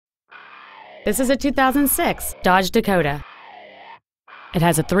This is a 2006 Dodge Dakota. It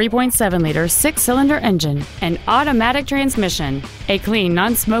has a 3.7-liter six-cylinder engine, an automatic transmission, a clean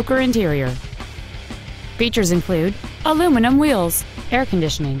non-smoker interior. Features include aluminum wheels, air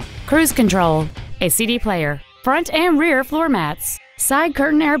conditioning, cruise control, a CD player, front and rear floor mats, side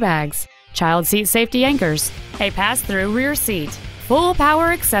curtain airbags, child seat safety anchors, a pass-through rear seat, full power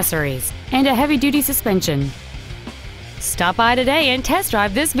accessories, and a heavy-duty suspension. Stop by today and test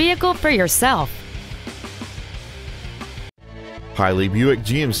drive this vehicle for yourself. Hiley Buick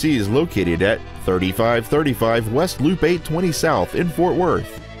GMC is located at 3535 West Loop 820 South in Fort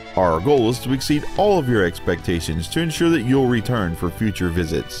Worth. Our goal is to exceed all of your expectations to ensure that you'll return for future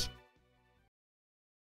visits.